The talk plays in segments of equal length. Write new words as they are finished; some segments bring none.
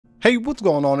Hey, what's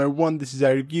going on everyone? This is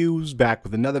iReviews back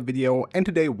with another video, and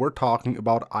today we're talking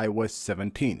about iOS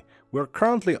 17. We're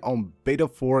currently on beta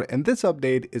 4 and this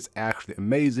update is actually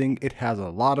amazing. It has a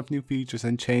lot of new features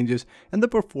and changes, and the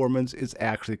performance is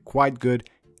actually quite good,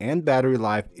 and battery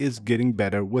life is getting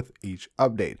better with each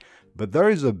update. But there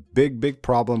is a big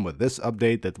problem with this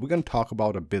update that we're going to talk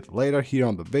about a bit later here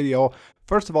on the video.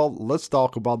 First of all, let's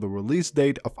talk about the release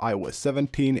date of iOS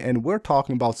 17, and we're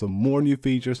talking about some more new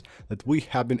features that we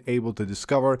have been able to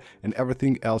discover and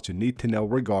everything else you need to know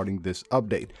regarding this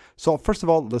update. So first of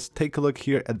all, let's take a look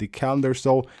here at the calendar.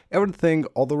 So everything,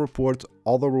 all the reports,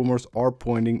 all the rumors are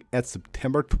pointing at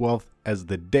September 12th as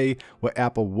the day where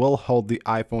Apple will hold the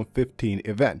iPhone 15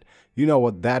 event. You know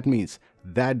what that means.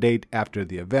 That date after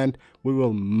the event, we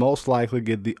will most likely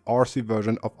get the RC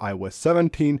version of iOS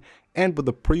 17, and with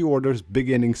the pre-orders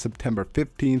beginning September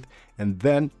 15th and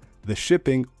then the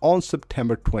shipping on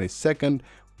September 22nd,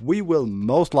 we will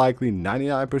most likely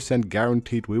 99%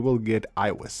 guaranteed we will get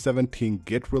iOS 17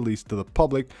 get released to the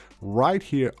public right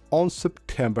here on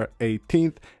September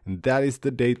 18th, and that is the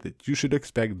date that you should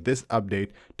expect this update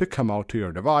to come out to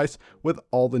your device with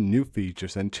all the new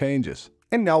features and changes.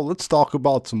 And now let's talk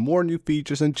about some more new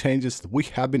features and changes that we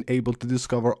have been able to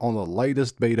discover on the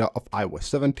latest beta of iOS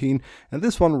 17. And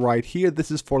this one right here,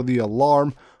 this is for the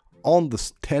alarm on the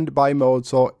standby mode.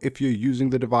 So if you're using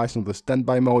the device on the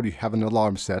standby mode, you have an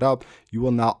alarm set up, you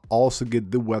will now also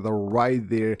get the weather right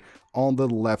there on the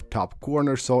left top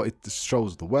corner. So it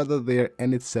shows the weather there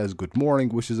and it says good morning,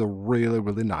 which is a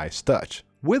really nice touch.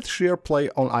 With SharePlay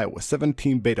on iOS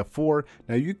 17 Beta 4,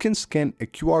 now you can scan a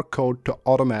QR code to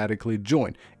automatically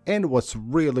join. And what's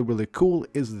really cool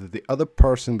is that the other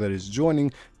person that is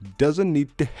joining doesn't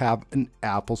need to have an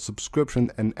Apple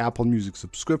subscription, an Apple Music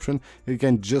subscription. You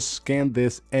can just scan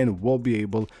this and will be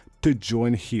able to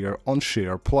join here on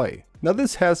SharePlay. Now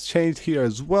this has changed here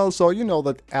as well, so you know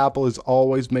that Apple is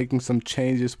always making some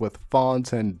changes with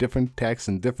fonts and different text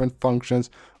and different functions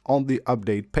on the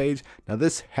update page. Now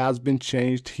this has been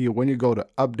changed here when you go to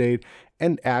update,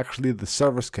 and actually the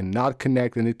servers cannot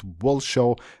connect and it will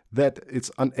show that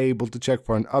it's unable to check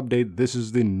for an update. This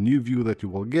is the new view that you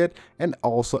will get, and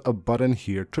also a button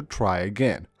here to try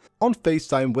again. On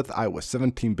FaceTime with iOS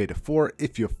 17 Beta 4,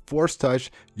 if you force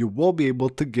touch, you will be able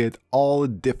to get all the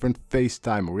different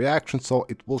FaceTime reactions, so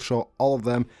it will show all of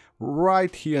them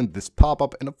right here in this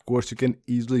pop-up, and of course you can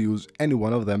easily use any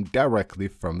one of them directly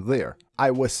from there.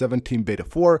 iOS 17 Beta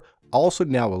 4 also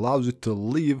now allows you to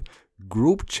leave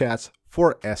group chats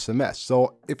for SMS.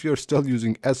 So if you're still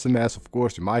using SMS, of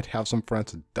course you might have some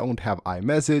friends that don't have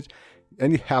iMessage,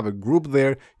 and you have a group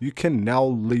there, you can now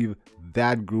leave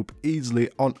that group easily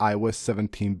on iOS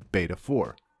 17 Beta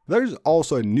 4. There's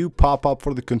also a new pop-up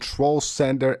for the Control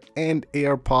Center and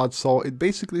AirPods, so it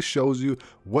basically shows you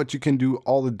what you can do,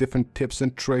 all the different tips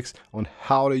and tricks on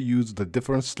how to use the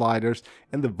different sliders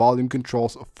and the volume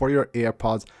controls for your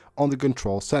AirPods on the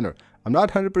Control Center. I'm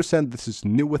not 100% this is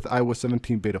new with iOS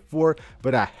 17 Beta 4,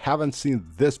 but I haven't seen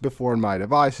this before on my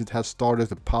device. It has started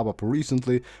to pop up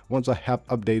recently once I have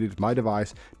updated my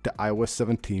device to iOS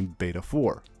 17 Beta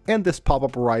 4. And this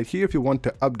pop-up right here, if you want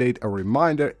to update a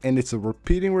reminder and it's a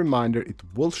repeating reminder, it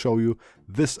will show you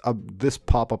this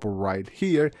pop-up right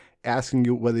here asking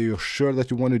you whether you're sure that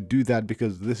you want to do that,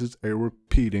 because this is a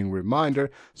repeating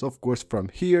reminder. So of course from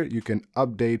here you can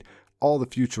update all the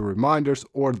future reminders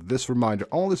or this reminder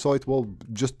only, so it will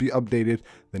just be updated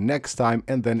the next time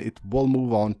and then it will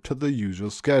move on to the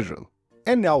usual schedule.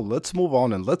 And now let's move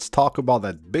on and let's talk about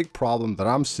that big problem that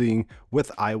I'm seeing with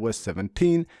iOS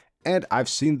 17, and I've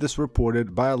seen this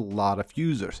reported by a lot of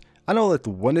users. I know that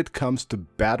when it comes to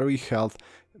battery health,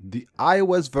 the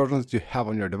iOS version that you have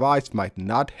on your device might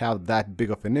not have that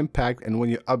big of an impact, and when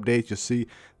you update you see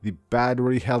the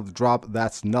battery health drop.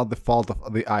 That's not the fault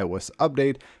of the iOS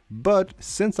update, but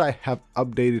since I have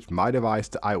updated my device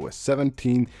to iOS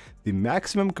 17, the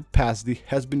maximum capacity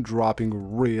has been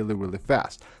dropping really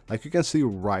fast. Like you can see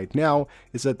right now,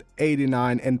 it's at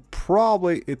 89 and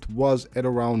probably it was at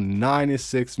around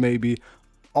 96 maybe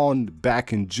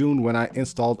back in June when I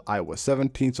installed iOS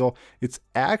 17. So it's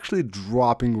actually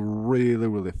dropping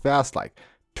really fast, like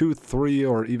 2, 3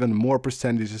 or even more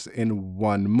percentages in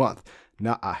 1 month.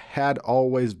 Now I had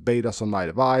always betas on my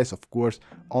device, of course.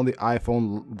 On the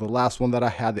iPhone, the last one that I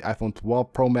had, the iPhone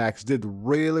 12 Pro Max, did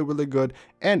really good,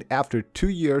 and after 2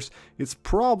 years it's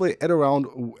probably at around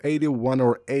 81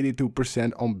 or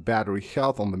 82% on battery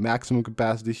health on the maximum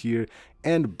capacity here.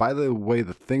 And by the way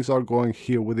that things are going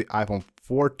here with the iPhone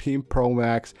 14 Pro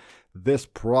Max, this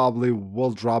probably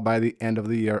will drop by the end of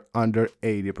the year under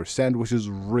 80%, which is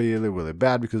really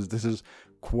bad because this is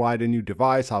quite a new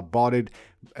device. I bought it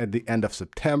at the end of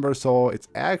September, so it's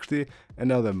actually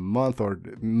another month or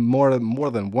more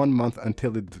than 1 month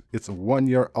until it's 1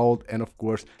 year old. And of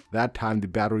course, that time the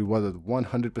battery was at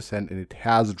 100% and it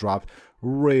has dropped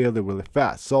really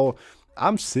fast. So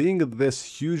I'm seeing this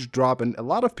huge drop, and a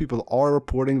lot of people are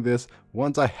reporting this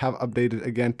once I have updated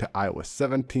again to iOS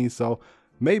 17. So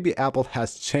maybe Apple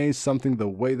has changed something, the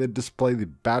way they display the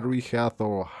battery health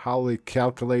or how they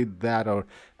calculate that or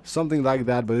something like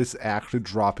that, but it's actually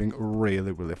dropping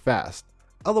really fast.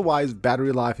 Otherwise,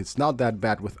 battery life is not that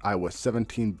bad with iOS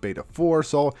 17 beta 4.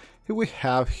 So here we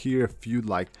have here a few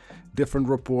different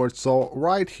reports. So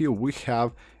right here we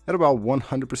have at about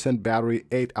 100% battery,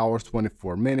 8 hours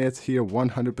 24 minutes, here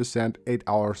 100%, 8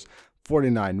 hours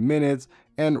 49 minutes,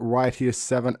 and right here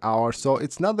 7 hours. So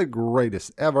it's not the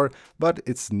greatest ever, but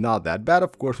it's not that bad.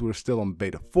 Of course, we're still on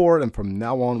beta 4, and from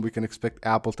now on we can expect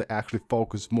Apple to actually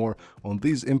focus more on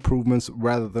these improvements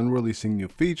rather than releasing new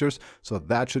features, so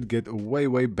that should get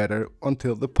way better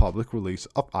until the public release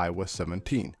of iOS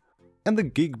 17. And the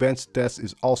Geekbench test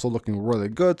is also looking really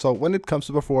good, so when it comes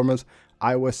to performance,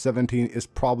 iOS 17 is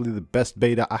probably the best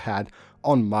beta I had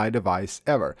on my device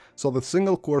ever. So the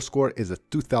single core score is at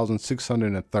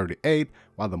 2638,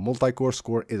 while the multi-core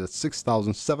score is at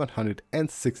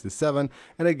 6767,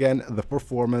 and again, the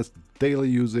performance daily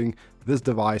using this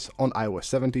device on iOS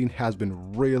 17 has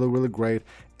been really great,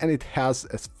 and it has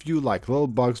a few little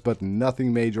bugs, but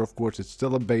nothing major. Of course, it's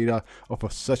still a beta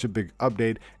of such a big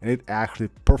update, and it actually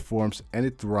performs and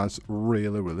it runs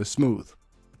really smooth.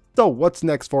 So what's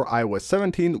next for iOS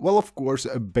 17? Well, of course,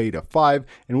 beta 5,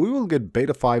 and we will get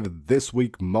beta 5 this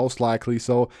week most likely,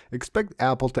 so expect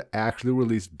Apple to actually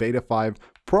release beta 5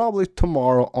 probably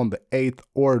tomorrow on the 8th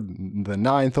or the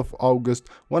 9th of August.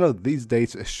 One of these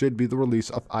dates should be the release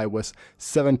of iOS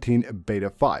 17 beta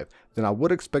 5. Then I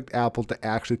would expect Apple to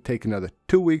actually take another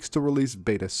 2 weeks to release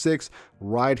beta 6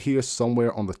 right here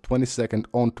somewhere on the 22nd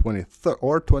or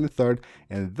 23rd,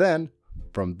 and then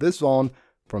from this on,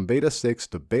 from beta 6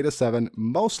 to beta 7,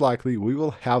 most likely we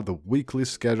will have the weekly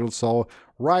schedule. So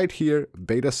right here,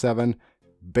 beta 7,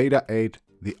 beta 8,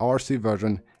 the RC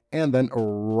version, and then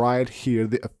right here,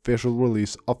 the official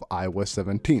release of iOS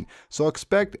 17. So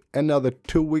expect another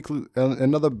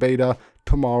another beta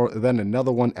tomorrow, then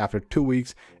another one after 2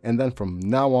 weeks, and then from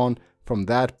now on, from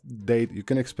that date, you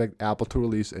can expect Apple to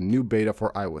release a new beta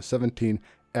for iOS 17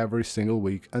 every single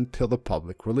week until the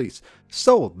public release.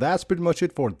 So that's pretty much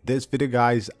it for this video,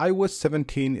 guys. iOS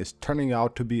 17 is turning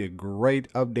out to be a great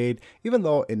update, even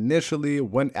though initially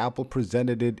when Apple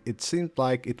presented it, it seemed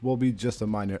like it will be just a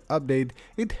minor update.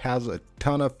 It has a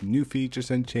ton of new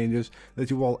features and changes that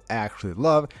you will actually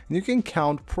love, and you can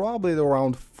count probably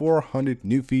around 400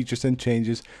 new features and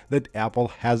changes that Apple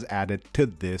has added to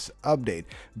this update.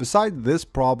 Besides this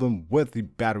problem with the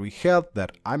battery health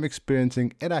that I'm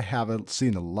experiencing, and I haven't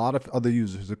seen a lot of other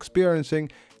users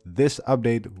experiencing, this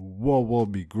update will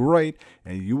be great,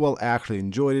 and you will actually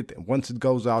enjoy it once it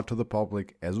goes out to the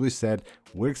public. As we said,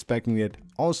 we're expecting it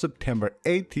on September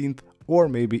 18th or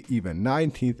maybe even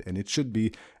 19th, and it should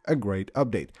be a great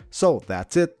update. So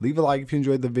that's it. Leave a like if you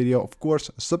enjoyed the video. Of course,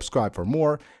 subscribe for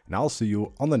more, and I'll see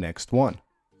you on the next one.